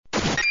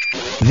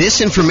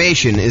This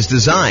information is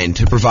designed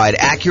to provide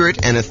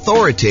accurate and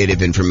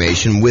authoritative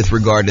information with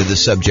regard to the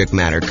subject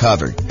matter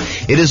covered.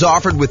 It is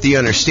offered with the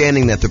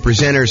understanding that the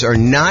presenters are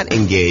not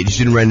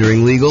engaged in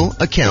rendering legal,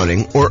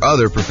 accounting, or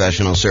other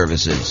professional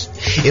services.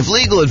 If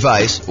legal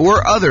advice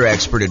or other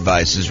expert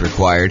advice is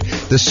required,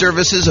 the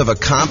services of a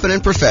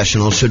competent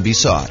professional should be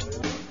sought.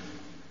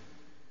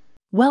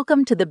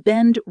 Welcome to the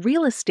Bend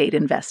Real Estate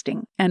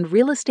Investing and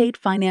Real Estate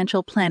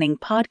Financial Planning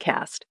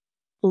podcast.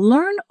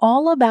 Learn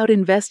all about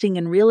investing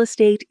in real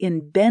estate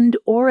in Bend,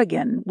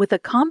 Oregon, with a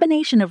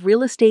combination of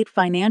real estate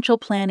financial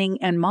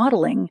planning and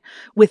modeling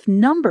with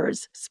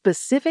numbers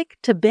specific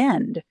to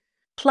Bend,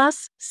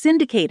 plus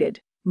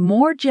syndicated,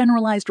 more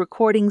generalized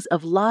recordings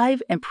of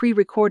live and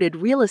pre-recorded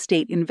real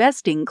estate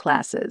investing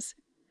classes.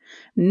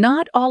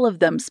 Not all of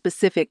them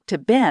specific to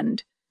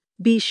Bend.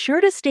 Be sure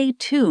to stay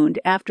tuned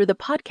after the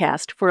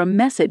podcast for a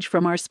message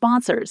from our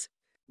sponsors.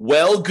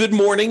 Well, good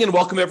morning and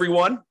welcome,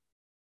 everyone.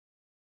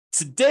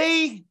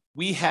 Today,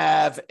 we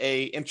have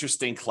an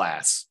interesting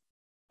class.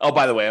 Oh,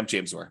 by the way, I'm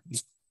James Orr.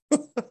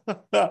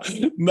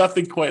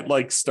 Nothing quite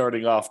like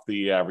starting off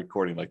the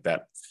recording like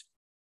that.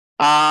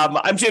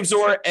 I'm James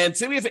Orr, and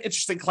today we have an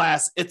interesting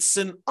class. It's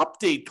an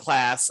update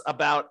class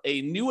about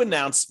a new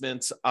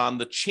announcement on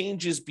the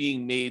changes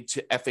being made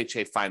to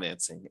FHA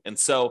financing. And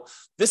so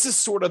this is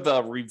sort of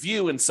a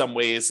review in some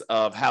ways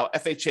of how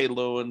FHA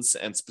loans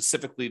and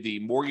specifically the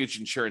mortgage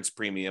insurance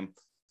premium,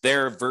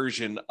 their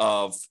version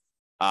of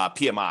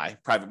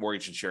PMI, private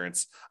mortgage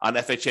insurance, on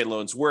FHA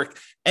loans work,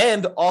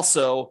 and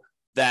also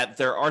that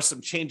there are some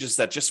changes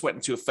that just went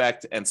into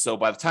effect. And so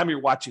by the time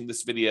you're watching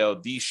this video,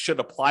 these should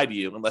apply to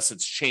you unless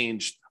it's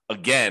changed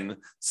again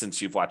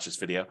since you've watched this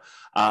video.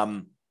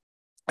 And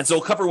so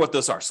we'll cover what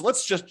those are. So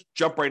let's just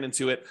jump right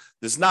into it.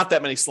 There's not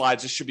that many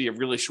slides. This should be a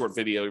really short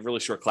video, a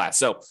really short class.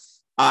 So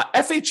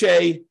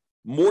FHA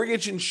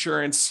mortgage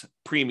insurance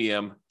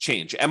premium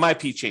change,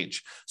 MIP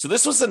change. So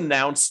this was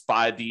announced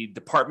by the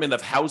Department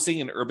of Housing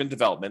and Urban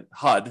Development,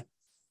 HUD,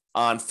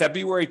 on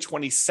February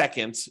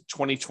 22nd,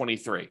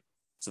 2023.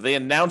 So they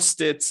announced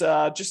it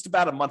just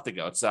about a month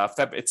ago.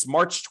 It's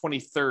March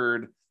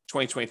 23rd,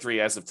 2023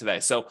 as of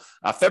today. So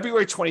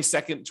February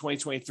 22nd,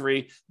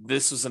 2023,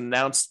 this was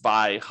announced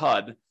by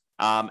HUD,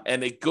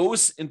 and it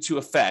goes into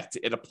effect.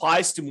 It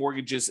applies to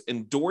mortgages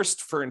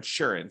endorsed for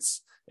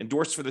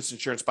this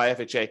insurance by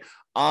FHA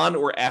on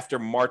or after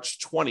March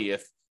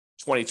 20th,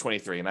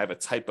 2023. And I have a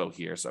typo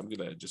here, so I'm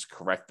going to just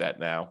correct that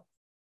now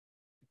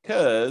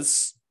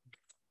because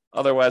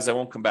otherwise I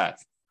won't come back.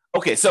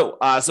 Okay, so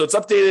it's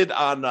updated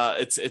on,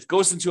 it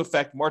goes into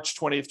effect March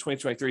 20th,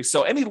 2023.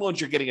 So any loans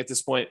you're getting at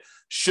this point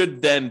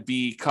should then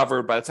be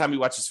covered. By the time you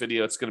watch this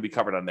video, it's going to be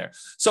covered on there.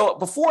 So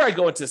before I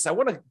go into this, I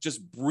want to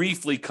just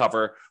briefly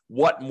cover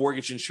what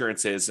mortgage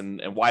insurance is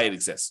and why it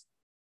exists.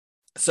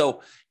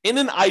 So in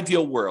an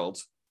ideal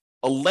world,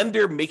 a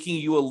lender making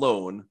you a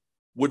loan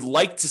would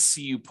like to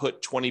see you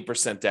put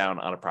 20% down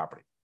on a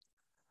property.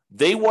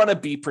 They want to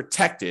be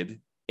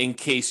protected in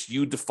case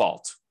you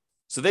default.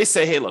 So they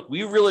say, hey, look,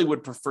 we really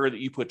would prefer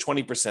that you put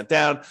 20%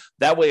 down.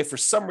 That way, if for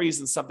some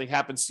reason something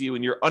happens to you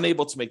and you're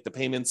unable to make the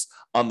payments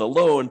on the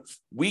loan,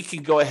 we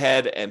can go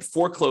ahead and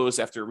foreclose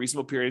after a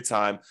reasonable period of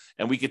time,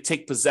 and we could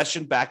take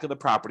possession back of the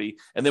property,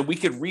 and then we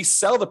could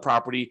resell the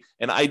property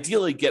and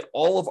ideally get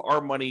all of our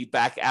money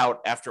back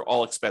out after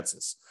all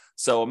expenses.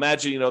 So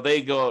imagine,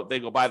 they go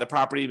buy the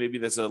property. Maybe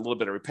there's a little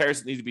bit of repairs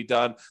that need to be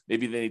done.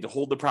 Maybe they need to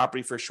hold the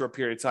property for a short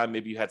period of time.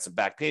 Maybe you had some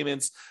back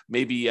payments.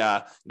 Maybe they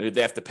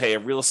have to pay a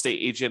real estate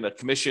agent a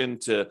commission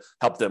to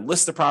help them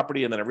list the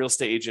property, and then a real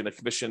estate agent a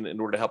commission in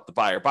order to help the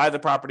buyer buy the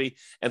property.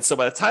 And so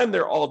by the time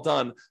they're all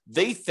done,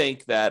 they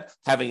think that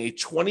having a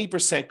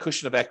 20%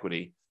 cushion of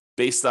equity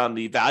based on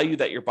the value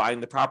that you're buying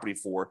the property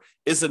for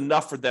is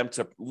enough for them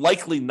to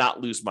likely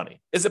not lose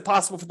money. Is it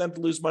possible for them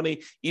to lose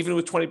money even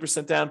with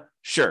 20% down?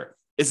 Sure.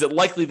 Is it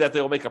likely that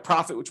they'll make a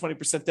profit with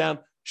 20% down?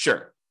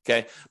 Sure.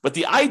 Okay. But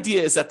the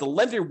idea is that the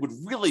lender would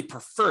really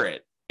prefer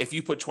it if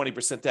you put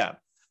 20% down.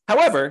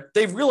 However,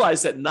 they've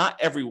realized that not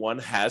everyone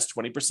has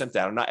 20%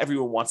 down. Not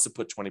everyone wants to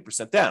put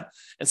 20% down.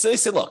 And so they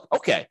say, look,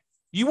 okay,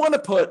 you want to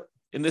put,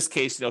 in this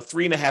case,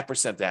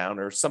 3.5% down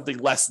or something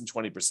less than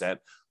 20%.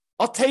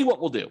 I'll tell you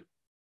what we'll do.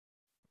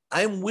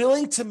 I'm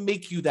willing to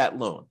make you that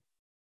loan.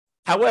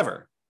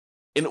 However,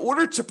 in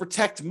order to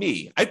protect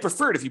me, I'd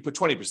prefer it if you put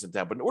 20%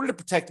 down, but in order to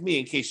protect me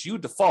in case you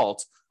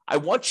default, I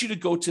want you to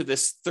go to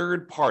this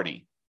third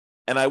party.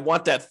 And I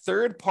want that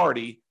third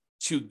party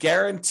to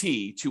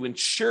guarantee, to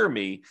ensure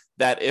me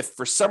that if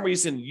for some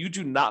reason you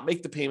do not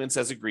make the payments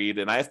as agreed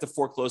and I have to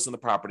foreclose on the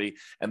property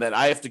and then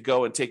I have to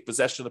go and take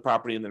possession of the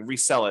property and then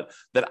resell it,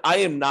 that I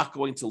am not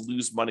going to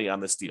lose money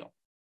on this deal.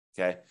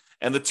 Okay.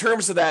 And the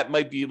terms of that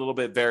might be a little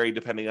bit varied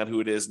depending on who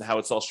it is and how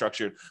it's all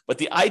structured. But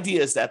the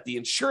idea is that the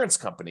insurance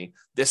company,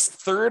 this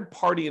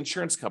third-party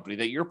insurance company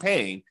that you're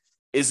paying,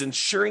 is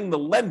insuring the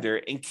lender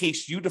in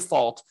case you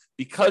default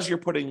because you're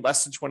putting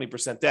less than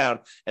 20% down,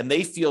 and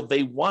they feel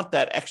they want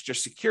that extra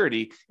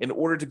security in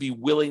order to be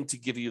willing to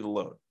give you the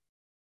loan.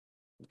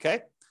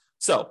 Okay?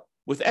 So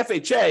with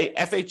FHA,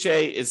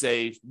 FHA is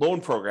a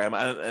loan program,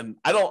 and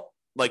I don't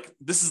like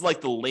this is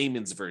like the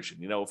layman's version.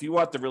 You know, if you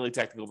want the really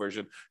technical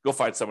version, go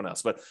find someone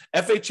else. But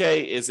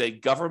FHA is a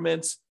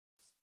government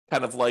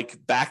kind of like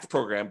backed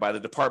program by the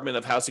Department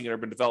of Housing and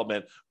Urban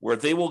Development, where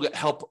they will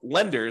help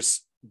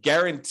lenders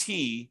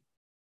guarantee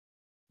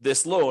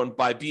this loan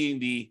by being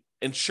the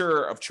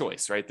insurer of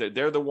choice, right?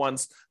 They're the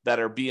ones that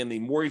are being the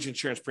mortgage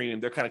insurance premium.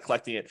 They're kind of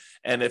collecting it.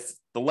 And if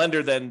the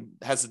lender then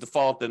has a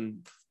default, then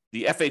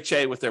the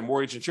FHA with their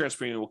mortgage insurance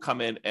premium will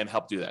come in and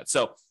help do that.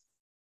 So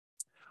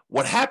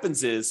what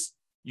happens is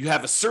you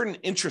have a certain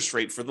interest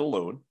rate for the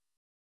loan.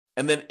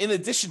 And then in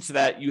addition to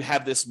that, you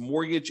have this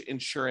mortgage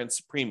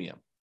insurance premium.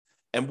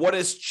 And what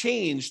has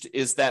changed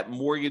is that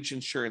mortgage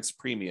insurance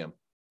premium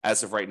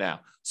as of right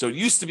now. So it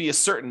used to be a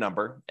certain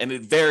number, and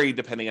it varied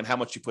depending on how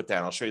much you put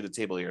down. I'll show you the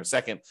table here in a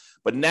second.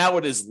 But now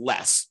it is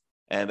less.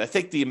 And I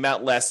think the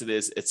amount less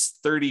it's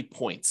 30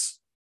 points,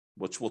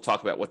 which we'll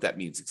talk about what that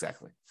means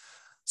exactly.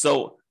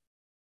 So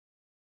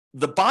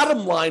the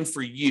bottom line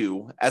for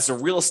you as a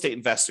real estate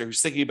investor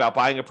who's thinking about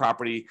buying a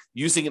property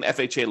using an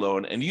FHA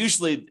loan, and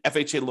usually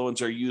FHA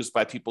loans are used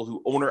by people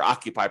who own or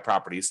occupy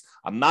properties.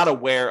 I'm not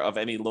aware of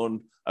any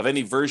loan of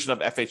any version of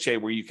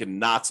FHA where you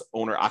cannot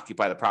own or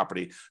occupy the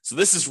property. So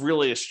this is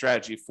really a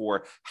strategy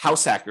for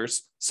house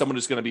hackers, someone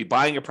who's going to be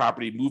buying a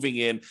property, moving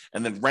in,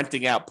 and then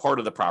renting out part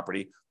of the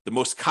property. The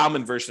most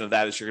common version of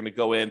that is you're going to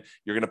go in,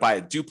 you're going to buy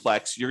a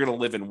duplex, you're going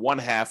to live in one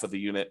half of the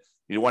unit,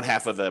 one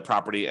half of the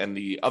property, and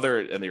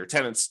your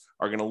tenants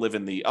are going to live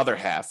in the other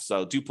half.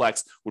 So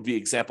duplex would be an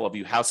example of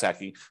you house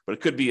hacking, but it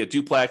could be a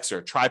duplex or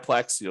a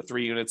triplex,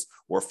 3 units,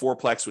 or a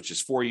fourplex, which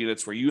is 4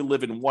 units, where you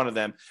live in one of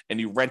them and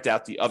you rent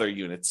out the other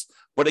units.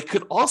 But it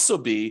could also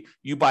be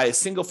you buy a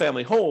single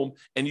family home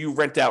and you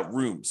rent out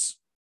rooms,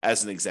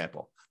 as an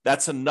example.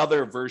 That's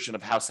another version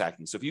of house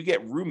hacking. So if you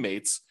get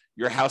roommates,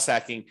 you're house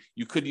hacking.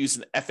 You could use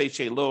an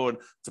FHA loan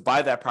to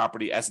buy that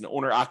property as an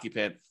owner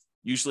occupant.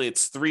 Usually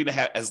it's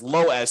 3.5%, as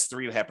low as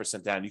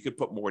 3.5% down. You could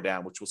put more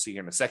down, which we'll see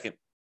here in a second.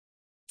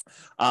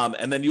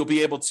 And then you'll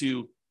be able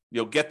to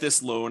get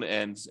this loan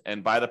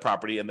and buy the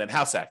property and then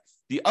house hack.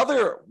 The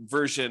other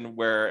version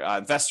where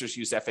investors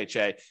use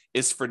FHA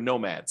is for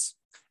nomads.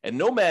 And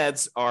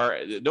nomads are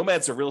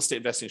a real estate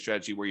investing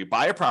strategy where you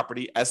buy a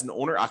property as an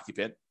owner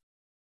occupant.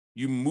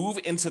 You move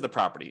into the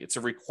property. It's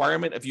a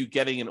requirement of you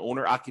getting an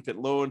owner occupant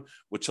loan,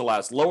 which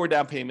allows lower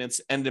down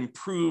payments and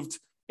improved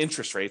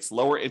interest rates,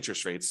 lower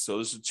interest rates. So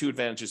those are 2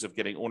 advantages of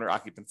getting owner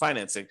occupant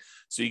financing.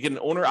 So you get an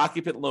owner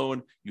occupant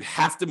loan. You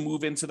have to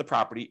move into the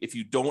property. If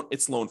you don't,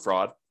 it's loan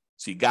fraud.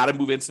 So you got to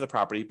move into the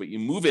property, but you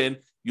move in,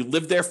 you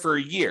live there for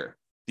a year.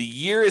 The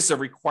year is a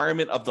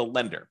requirement of the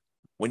lender.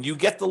 When you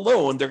get the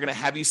loan, they're going to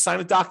have you sign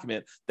a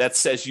document that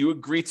says you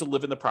agree to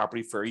live in the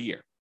property for a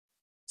year.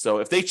 So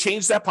if they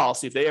change that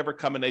policy, if they ever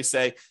come and they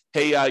say,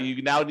 hey,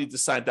 you now need to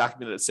sign a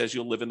document that says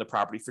you'll live in the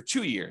property for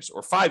 2 years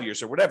or 5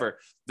 years or whatever,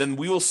 then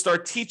we will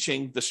start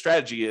teaching the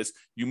strategy is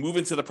you move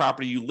into the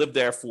property, you live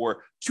there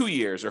for 2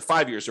 years or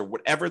 5 years or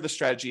whatever the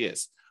strategy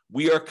is.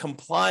 We are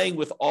complying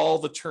with all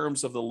the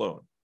terms of the loan.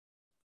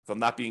 If I'm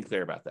not being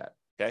clear about that.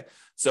 Okay.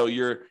 So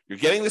you're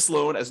getting this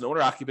loan as an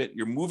owner occupant,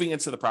 you're moving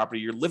into the property,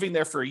 you're living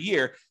there for a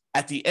year.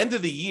 At the end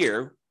of the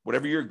year,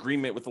 whatever your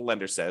agreement with the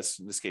lender says,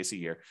 in this case, a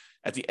year,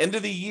 at the end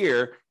of the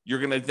year, you're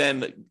going to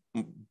then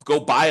go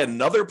buy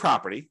another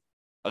property,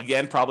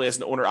 again, probably as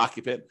an owner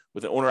occupant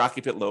with an owner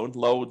occupant loan,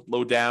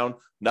 low down,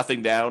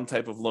 nothing down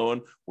type of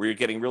loan where you're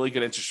getting really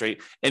good interest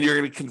rate. And you're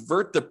going to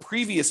convert the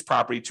previous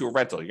property to a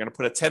rental. You're going to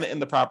put a tenant in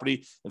the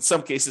property. In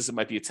some cases, it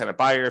might be a tenant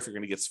buyer if you're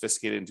going to get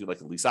sophisticated and do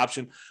like a lease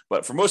option.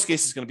 But for most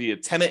cases, it's going to be a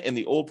tenant in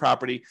the old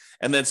property.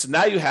 And then so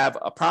now you have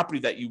a property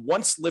that you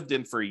once lived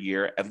in for a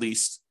year, at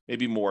least,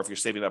 maybe more if you're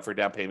saving up for a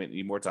down payment, you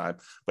need more time,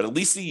 but at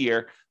least a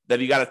year. That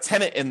you got a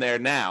tenant in there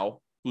now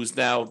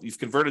you've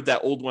converted that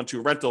old one to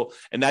a rental,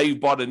 and now you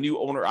bought a new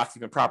owner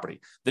occupant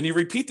property. Then you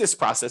repeat this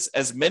process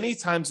as many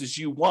times as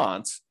you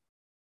want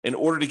in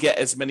order to get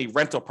as many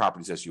rental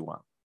properties as you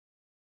want.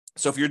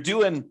 So if you're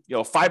doing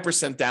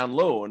 5% down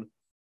loan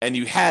and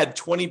you had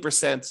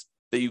 20%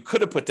 that you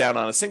could have put down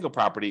on a single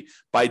property,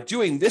 by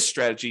doing this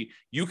strategy,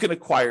 you can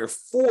acquire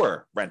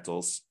 4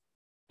 rentals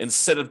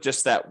instead of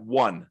just that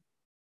 1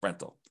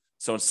 rental.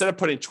 So instead of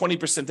putting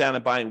 20% down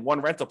and buying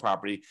 1 rental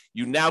property,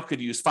 you now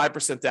could use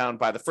 5% down,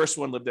 buy the first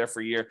one, live there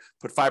for a year,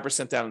 put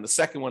 5% down in the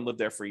second one, live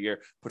there for a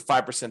year, put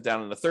 5%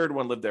 down in the third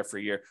one, live there for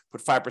a year,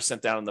 put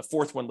 5% down in the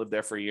fourth one, live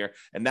there for a year.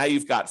 And now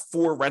you've got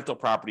 4 rental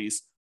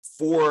properties,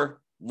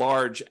 4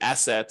 large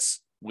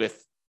assets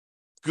with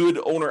good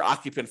owner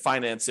occupant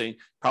financing,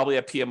 probably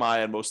a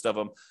PMI on most of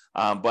them.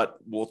 But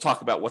we'll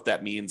talk about what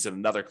that means in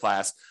another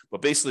class.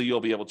 But basically,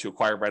 you'll be able to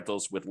acquire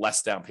rentals with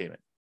less down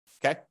payment.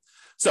 Okay.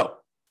 So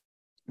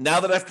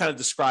now that I've kind of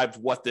described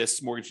what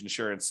this mortgage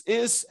insurance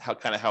is, how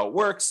it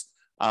works,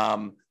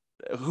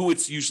 who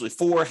it's usually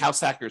for,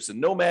 house hackers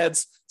and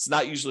nomads. It's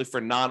not usually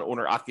for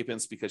non-owner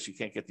occupants because you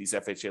can't get these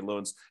FHA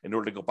loans in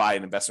order to go buy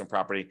an investment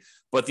property.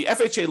 But the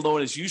FHA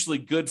loan is usually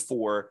good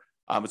for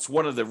It's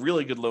one of the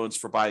really good loans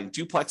for buying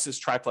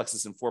duplexes,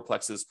 triplexes, and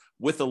fourplexes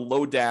with a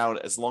low down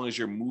as long as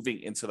you're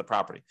moving into the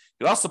property.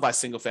 You can also buy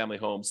single family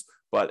homes,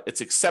 but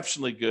it's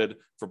exceptionally good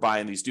for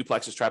buying these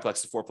duplexes,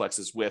 triplexes,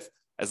 fourplexes with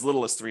as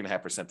little as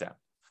 3.5% down.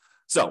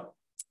 So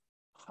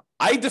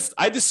I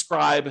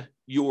describe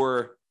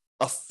your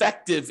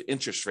effective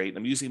interest rate, and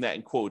I'm using that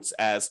in quotes,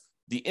 as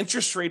the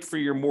interest rate for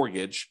your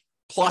mortgage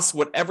plus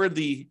whatever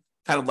the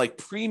kind of like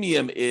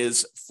premium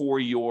is for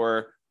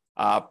your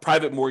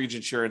private mortgage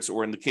insurance,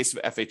 or in the case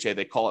of FHA,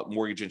 they call it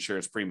mortgage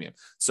insurance premium.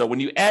 So when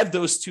you add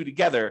those two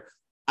together,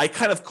 I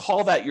kind of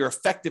call that your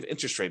effective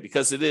interest rate,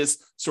 because it is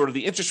sort of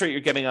the interest rate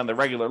you're getting on the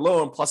regular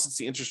loan, plus it's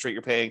the interest rate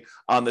you're paying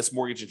on this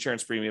mortgage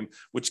insurance premium,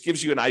 which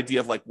gives you an idea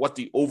of like what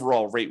the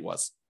overall rate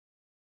was.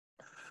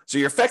 So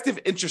your effective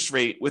interest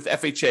rate with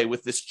FHA,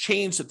 with this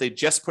change that they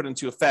just put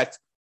into effect,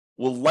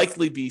 will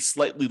likely be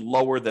slightly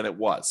lower than it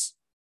was.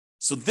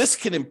 So this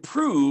can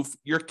improve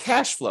your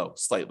cash flow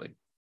slightly.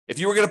 If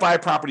you were going to buy a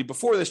property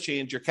before this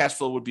change, your cash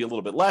flow would be a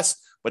little bit less.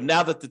 But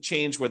now that the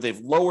change where they've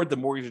lowered the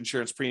mortgage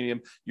insurance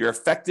premium, your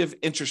effective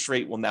interest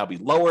rate will now be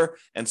lower.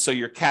 And so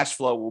your cash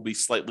flow will be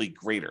slightly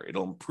greater.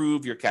 It'll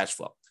improve your cash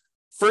flow.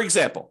 For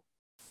example,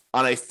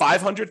 on a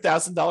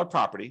 $500,000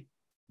 property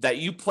that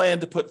you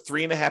plan to put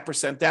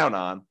 3.5% down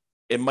on,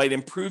 it might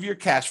improve your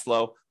cash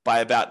flow by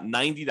about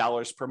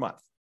 $90 per month.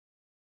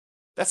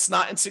 That's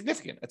not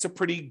insignificant. That's a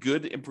pretty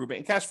good improvement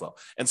in cash flow.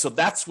 And so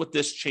that's what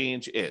this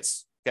change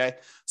is. Okay.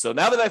 So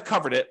now that I've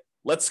covered it,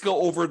 let's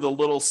go over the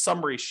little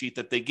summary sheet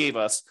that they gave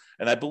us.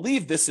 And I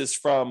believe this is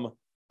from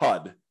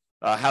HUD,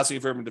 Housing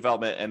and Urban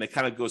Development, and it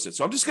kind of goes in.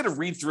 So I'm just going to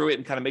read through it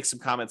and kind of make some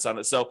comments on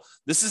it. So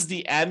this is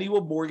the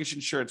annual mortgage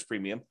insurance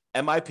premium,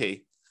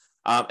 MIP,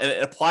 and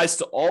it applies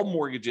to all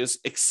mortgages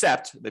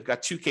except they've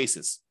got two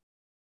cases: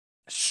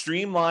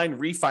 streamline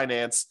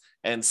refinance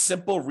and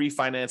simple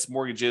refinance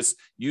mortgages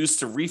used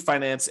to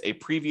refinance a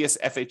previous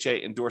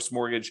FHA endorsed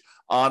mortgage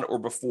on or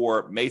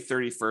before May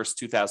 31st,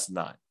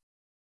 2009.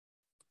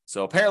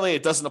 So apparently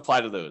it doesn't apply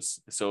to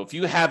those. So if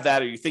you have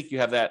that, or you think you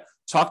have that,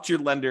 talk to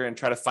your lender and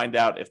try to find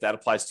out if that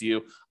applies to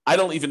you. I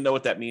don't even know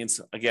what that means.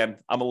 Again,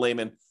 I'm a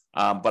layman,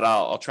 but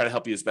I'll try to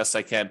help you as best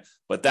I can.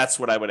 But that's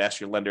what I would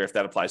ask your lender if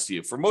that applies to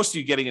you. For most of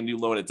you getting a new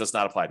loan, it does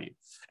not apply to you.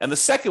 And the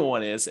second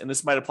one is, and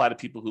this might apply to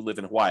people who live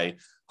in Hawaii,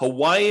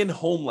 Hawaiian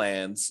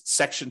Homelands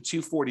Section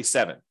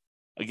 247.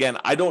 Again,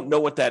 I don't know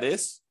what that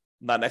is.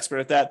 I'm not an expert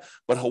at that,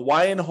 but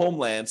Hawaiian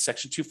Homeland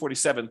Section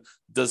 247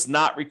 does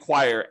not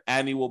require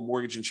annual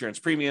mortgage insurance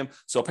premium.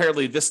 So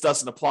apparently this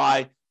doesn't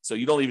apply. So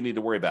you don't even need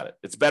to worry about it.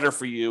 It's better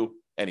for you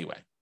anyway.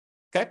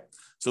 Okay.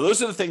 So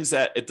those are the things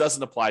that it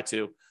doesn't apply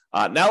to.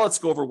 Now let's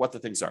go over what the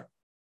things are.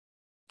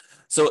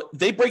 So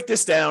they break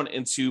this down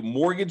into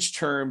mortgage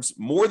terms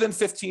more than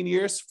 15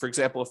 years, for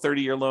example, a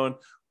 30-year loan,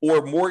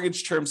 or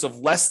mortgage terms of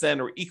less than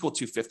or equal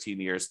to 15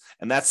 years.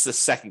 And that's the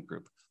second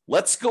group.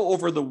 Let's go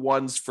over the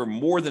ones for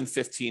more than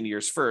 15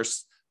 years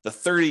first, the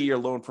 30-year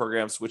loan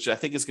programs, which I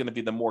think is going to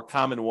be the more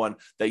common one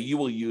that you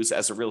will use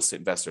as a real estate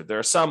investor. There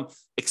are some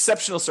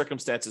exceptional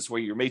circumstances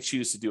where you may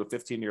choose to do a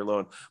 15-year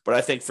loan, but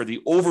I think for the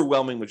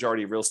overwhelming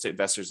majority of real estate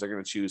investors, they're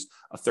going to choose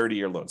a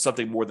 30-year loan,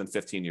 something more than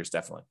 15 years,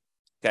 definitely.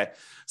 Okay.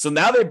 So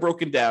now they've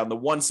broken down the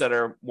ones that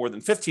are more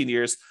than 15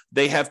 years.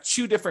 They have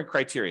two different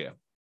criteria.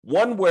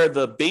 One where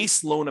the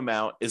base loan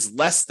amount is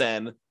less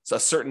than a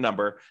certain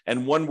number,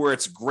 and one where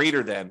it's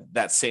greater than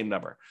that same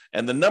number.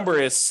 And the number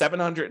is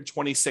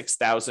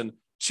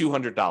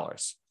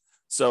 $726,200.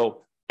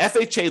 So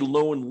FHA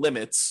loan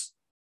limits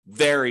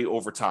vary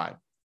over time.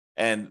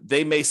 And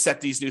they may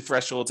set these new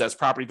thresholds as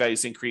property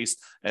values increase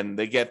and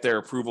they get their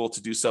approval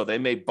to do so. They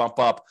may bump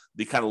up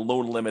the kind of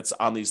loan limits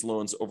on these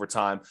loans over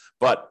time.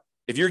 But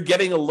if you're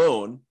getting a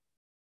loan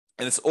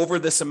and it's over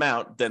this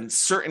amount, then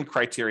certain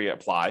criteria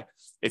apply.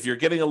 If you're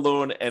getting a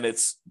loan and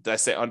it's, did I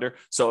say under?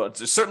 So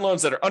there's certain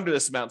loans that are under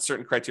this amount,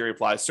 certain criteria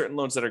apply. Certain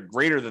loans that are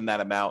greater than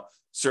that amount,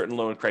 certain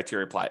loan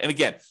criteria apply. And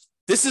again,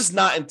 this is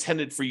not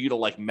intended for you to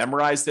like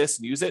memorize this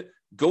and use it.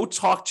 Go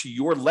talk to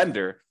your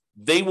lender.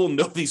 They will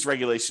know these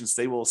regulations.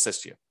 They will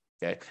assist you.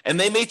 Okay. And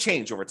they may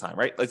change over time,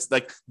 right? It's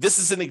like this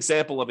is an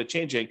example of it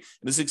changing. And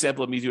this is an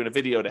example of me doing a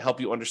video to help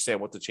you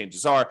understand what the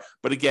changes are.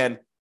 But again,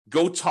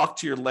 go talk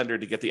to your lender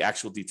to get the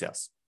actual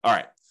details. All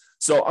right.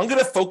 So I'm going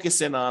to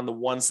focus in on the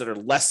ones that are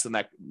less than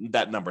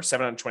that number,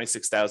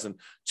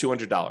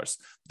 $726,200.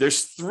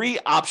 There's three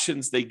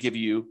options they give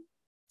you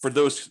for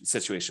those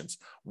situations.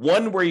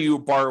 One where you're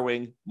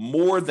borrowing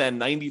more than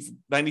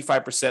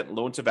 95%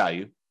 loan to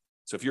value.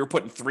 So if you're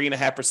putting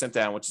 3.5%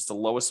 down, which is the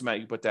lowest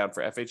amount you put down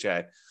for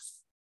FHA,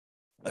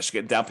 unless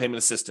you're getting down payment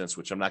assistance,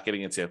 which I'm not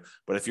getting into.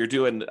 But if you're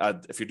doing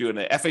an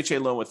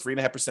FHA loan with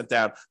 3.5%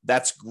 down,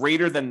 that's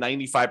greater than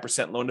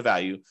 95% loan to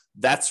value.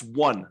 That's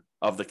one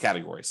of the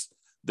categories.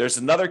 There's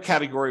another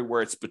category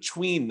where it's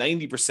between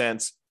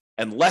 90%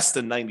 and less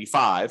than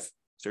 95.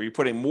 So you're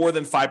putting more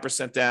than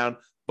 5% down,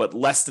 but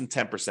less than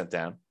 10%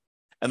 down.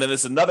 And then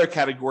there's another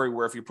category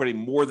where if you're putting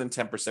more than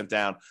 10%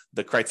 down,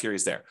 the criteria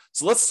is there.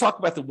 So let's talk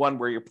about the one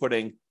where you're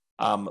putting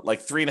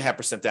like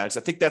 3.5% down, because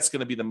I think that's going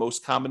to be the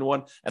most common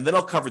one. And then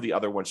I'll cover the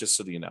other ones just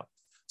so that you know.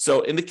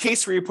 So in the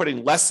case where you're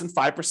putting less than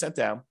 5%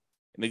 down,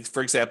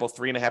 for example,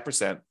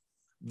 3.5%,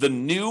 the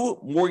new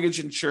mortgage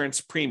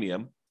insurance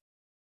premium,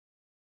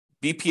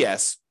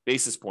 BPS,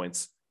 basis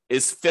points,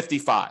 is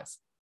 55.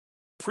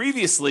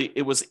 Previously,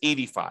 it was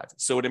 85.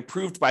 So it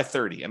improved by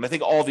 30. And I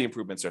think all the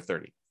improvements are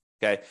 30.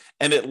 Okay.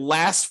 And it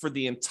lasts for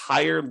the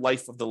entire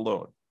life of the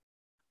loan.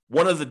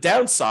 One of the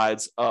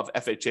downsides of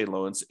FHA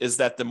loans is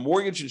that the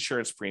mortgage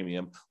insurance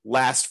premium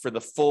lasts for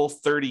the full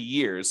 30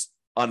 years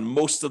on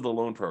most of the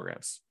loan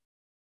programs.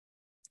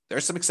 There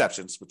are some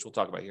exceptions, which we'll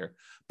talk about here,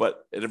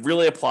 but it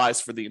really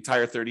applies for the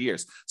entire 30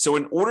 years. So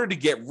in order to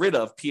get rid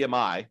of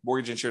PMI,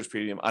 mortgage insurance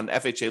premium, on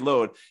an FHA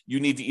loan, you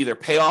need to either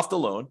pay off the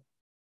loan,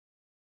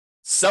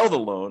 sell the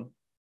loan,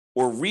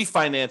 or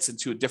refinance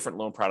into a different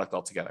loan product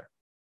altogether.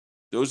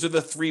 Those are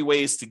the three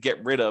ways to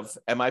get rid of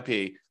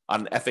MIP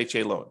on an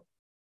FHA loan.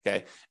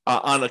 Okay.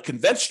 On a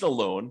conventional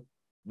loan,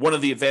 one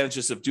of the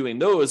advantages of doing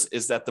those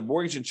is that the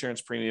mortgage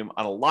insurance premium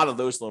on a lot of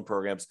those loan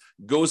programs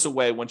goes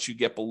away once you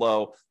get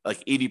below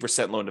like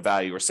 80% loan to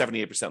value or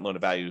 78% loan to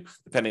value,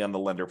 depending on the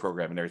lender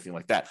program and everything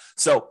like that.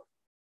 So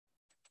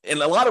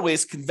in a lot of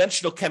ways,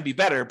 conventional can be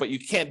better, but you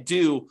can't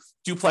do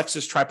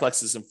duplexes,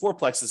 triplexes, and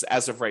fourplexes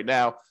as of right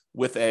now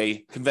with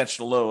a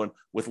conventional loan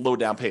with low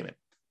down payment.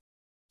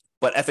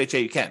 But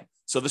FHA you can.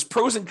 So there's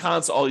pros and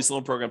cons to all these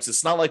loan programs.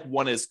 It's not like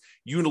one is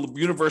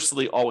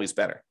universally always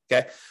better.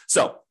 Okay.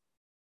 So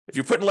if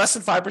you're putting less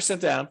than 5%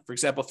 down, for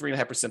example,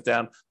 3.5%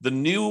 down, the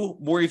new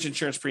mortgage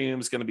insurance premium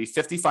is going to be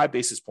 55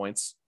 basis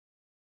points.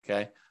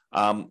 Okay.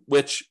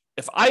 Which,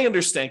 if I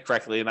understand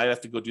correctly, and I'd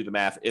have to go do the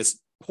math, is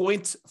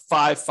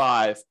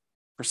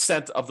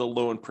 0.55% of the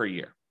loan per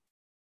year.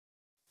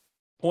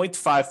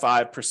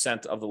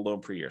 0.55% of the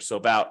loan per year. So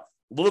about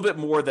a little bit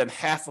more than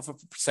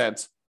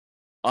 0.5%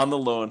 on the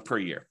loan per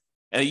year.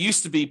 And it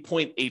used to be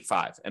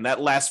 0.85, and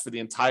that lasts for the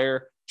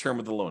entire term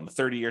of the loan, the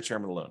 30-year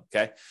term of the loan,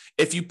 okay?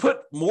 If you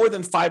put more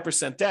than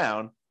 5%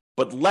 down,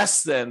 but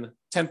less than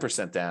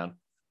 10% down,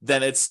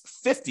 then it's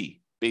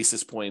 50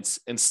 basis points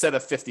instead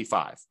of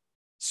 55.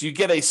 So you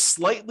get a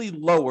slightly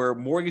lower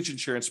mortgage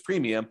insurance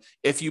premium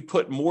if you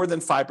put more than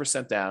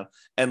 5% down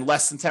and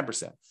less than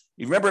 10%.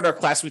 You remember in our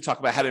class, we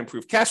talked about how to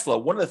improve cash flow.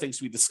 One of the things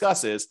we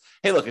discuss is,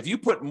 hey, look, if you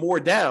put more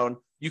down,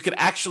 you can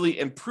actually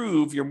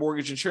improve your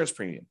mortgage insurance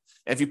premium.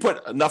 And if you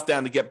put enough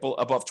down to get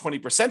above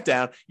 20%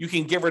 down, you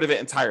can get rid of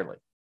it entirely.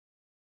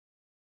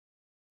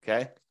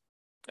 Okay.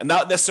 And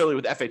not necessarily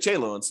with FHA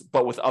loans,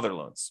 but with other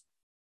loans.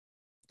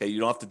 Okay. You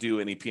don't have to do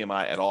any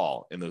PMI at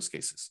all in those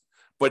cases.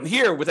 But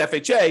here with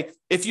FHA,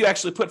 if you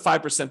actually put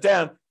 5%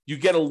 down, you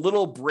get a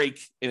little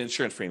break in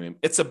insurance premium.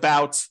 It's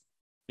about,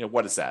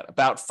 what is that?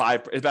 About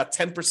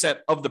 10%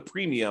 of the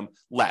premium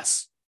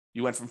less.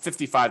 You went from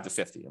 55 to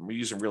 50. And we're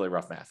using really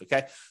rough math.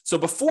 Okay. So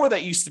before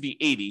that used to be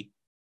 80.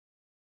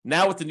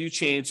 Now with the new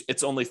change,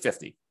 it's only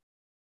 50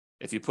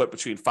 if you put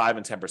between 5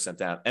 and 10%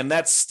 down. And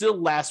that still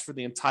lasts for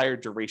the entire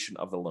duration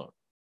of the loan.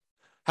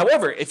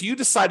 However, if you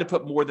decide to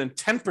put more than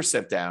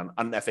 10% down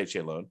on an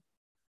FHA loan,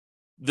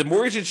 the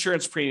mortgage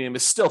insurance premium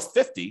is still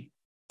 50,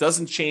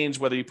 doesn't change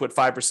whether you put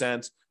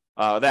 5%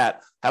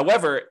 that.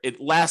 However,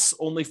 it lasts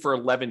only for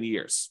 11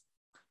 years.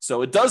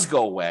 So it does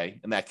go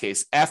away in that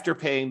case after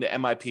paying the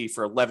MIP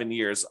for 11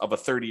 years of a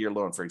 30-year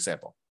loan, for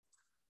example.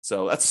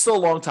 So that's still a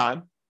long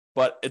time,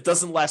 but it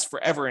doesn't last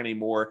forever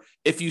anymore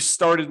if you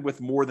started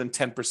with more than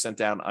 10%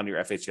 down on your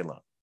FHA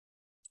loan.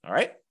 All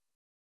right.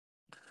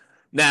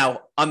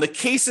 Now, on the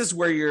cases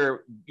where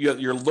your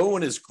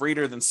loan is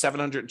greater than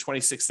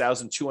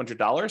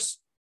 $726,200,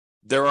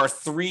 there are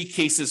 3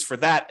 cases for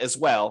that as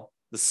well,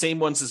 the same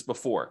ones as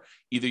before.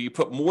 Either you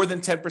put more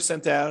than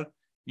 10% down,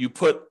 you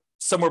put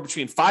somewhere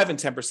between 5 and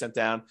 10%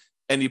 down,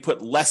 and you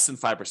put less than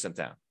 5%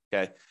 down.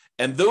 Okay.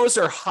 And those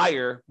are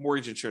higher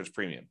mortgage insurance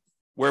premium.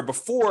 Where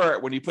before,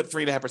 when you put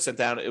 3.5%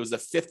 down, it was a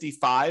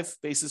 55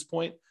 basis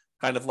point,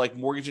 kind of like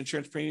mortgage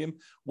insurance premium.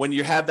 When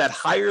you have that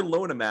higher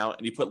loan amount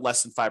and you put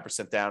less than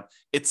 5% down,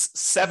 it's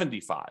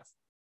 75.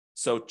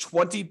 So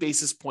 20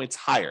 basis points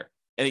higher.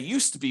 And it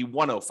used to be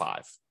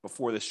 105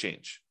 before this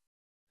change.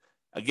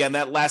 Again,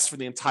 that lasts for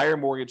the entire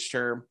mortgage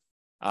term.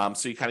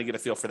 So you kind of get a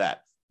feel for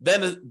that.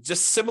 Then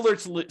just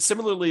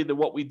similarly to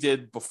what we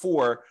did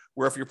before,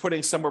 where if you're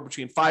putting somewhere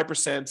between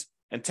 5%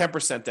 and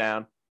 10%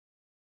 down,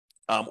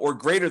 or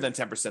greater than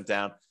 10%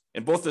 down,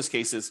 in both those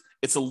cases,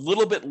 it's a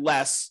little bit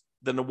less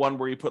than the one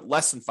where you put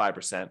less than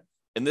 5%.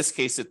 In this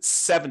case, it's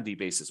 70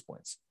 basis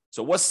points.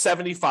 So what's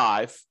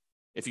 75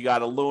 if you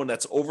got a loan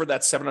that's over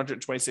that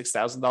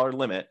 $726,000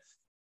 limit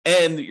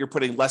and you're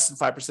putting less than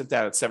 5%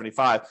 down at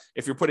 75?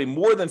 If you're putting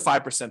more than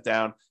 5%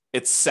 down,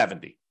 it's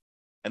 70.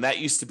 And that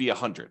used to be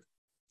 100.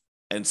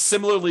 And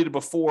similarly to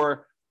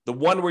before, the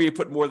one where you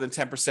put more than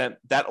 10%,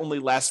 that only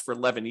lasts for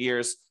 11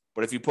 years.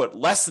 But if you put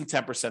less than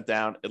 10%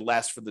 down, it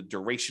lasts for the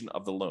duration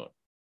of the loan.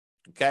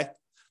 Okay.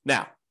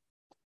 Now,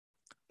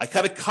 I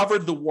kind of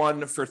covered the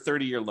one for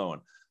 30-year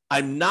loan.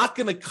 I'm not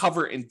going to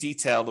cover in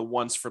detail the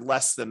ones for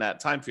less than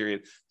that time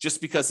period, just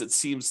because it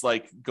seems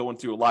like going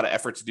through a lot of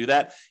effort to do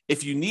that.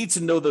 If you need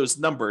to know those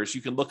numbers,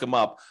 you can look them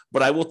up.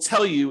 But I will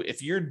tell you,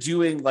 if you're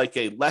doing like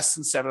a less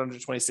than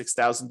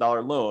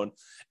 $726,000 loan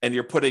and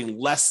you're putting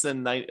less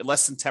than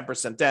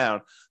 10%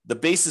 down, the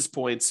basis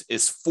points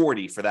is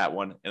 40 for that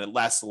one, and it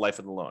lasts the life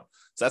of the loan.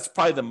 So that's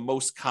probably the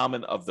most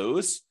common of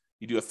those.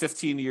 You do a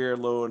 15-year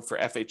loan for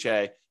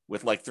FHA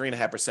with like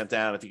 3.5%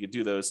 down, if you could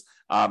do those.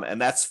 And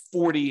that's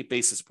 40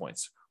 basis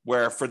points,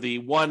 where for the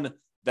one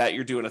that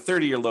you're doing a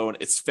 30-year loan,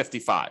 it's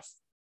 55.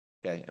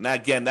 Okay. And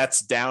that, again,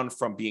 that's down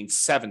from being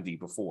 70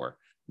 before.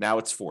 Now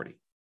it's 40.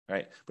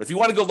 Right. But if you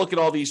want to go look at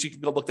all these, you can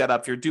go look that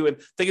up. If you're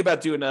think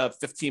about doing a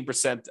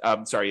 15%, a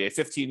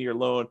 15-year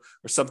loan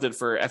or something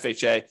for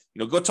FHA,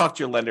 go talk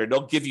to your lender.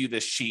 They'll give you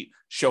this sheet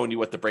showing you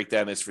what the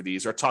breakdown is for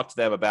these, or talk to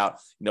them about,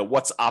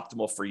 what's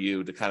optimal for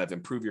you to kind of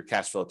improve your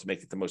cash flow to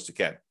make it the most you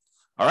can.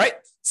 All right.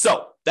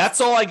 So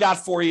that's all I got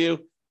for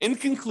you. In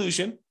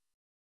conclusion,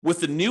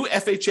 with the new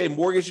FHA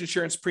mortgage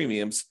insurance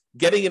premiums,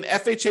 getting an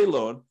FHA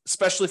loan,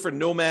 especially for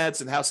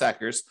nomads and house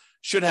hackers,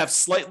 should have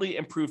slightly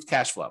improved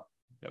cash flow.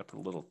 Got to put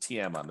a little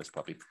TM on this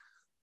puppy.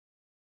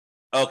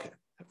 Okay.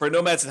 For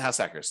nomads and house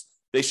hackers,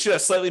 they should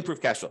have slightly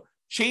improved cash flow.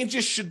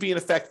 Changes should be in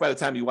effect by the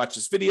time you watch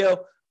this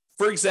video.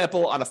 For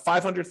example, on a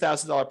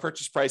 $500,000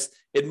 purchase price,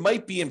 it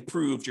might be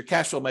improved. Your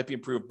cash flow might be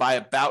improved by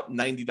about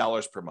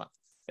 $90 per month.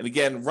 And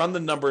again, run the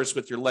numbers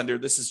with your lender.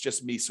 This is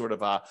just me sort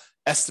of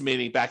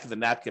estimating back of the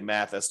napkin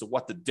math as to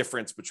what the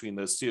difference between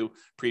those two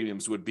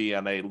premiums would be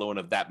on a loan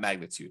of that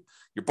magnitude.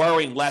 You're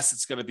borrowing less,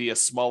 it's going to be a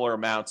smaller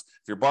amount.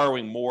 If you're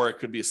borrowing more, it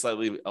could be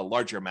a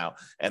larger amount.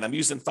 And I'm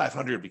using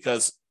 500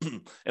 because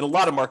in a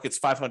lot of markets,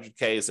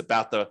 500K is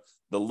about the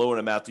loan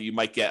amount that you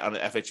might get on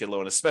an FHA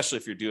loan, especially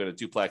if you're doing a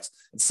duplex.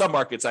 In some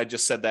markets, I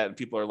just said that and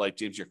people are like,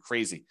 James, you're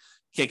crazy.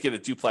 You can't get a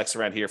duplex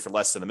around here for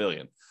less than $1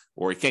 million.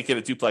 Or you can't get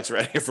a duplex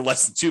around here for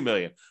less than $2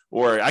 million,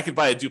 or I could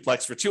buy a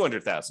duplex for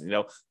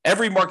 $200,000.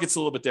 Every market's a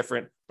little bit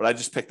different, but I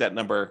just picked that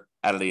number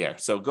out of the air.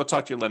 So go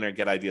talk to your lender and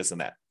get ideas on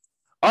that.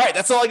 All right,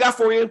 that's all I got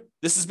for you.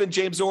 This has been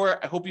James Orr.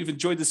 I hope you've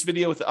enjoyed this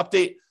video with the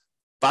update.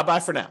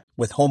 Bye-bye for now.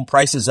 With home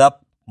prices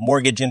up,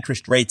 mortgage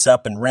interest rates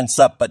up, and rents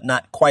up, but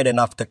not quite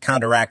enough to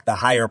counteract the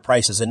higher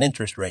prices and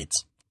interest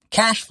rates,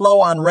 cash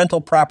flow on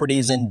rental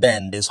properties in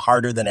Bend is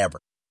harder than ever.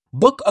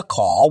 Book a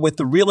call with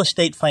the Real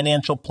Estate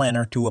Financial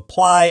Planner to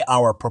apply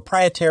our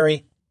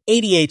proprietary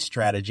 88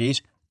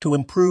 strategies to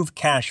improve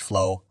cash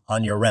flow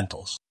on your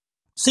rentals.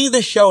 See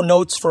the show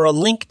notes for a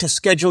link to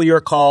schedule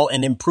your call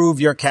and improve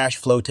your cash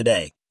flow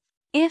today.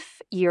 If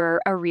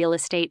you're a real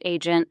estate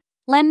agent,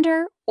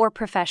 lender, or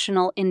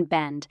professional in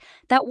Bend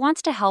that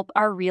wants to help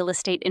our real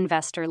estate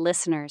investor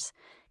listeners,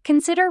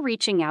 consider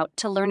reaching out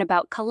to learn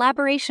about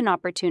collaboration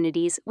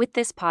opportunities with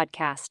this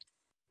podcast.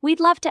 We'd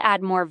love to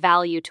add more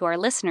value to our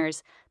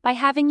listeners by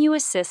having you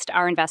assist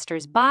our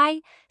investors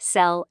buy,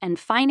 sell, and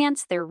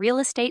finance their real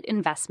estate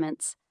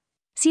investments.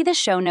 See the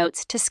show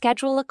notes to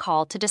schedule a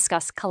call to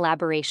discuss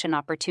collaboration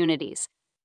opportunities.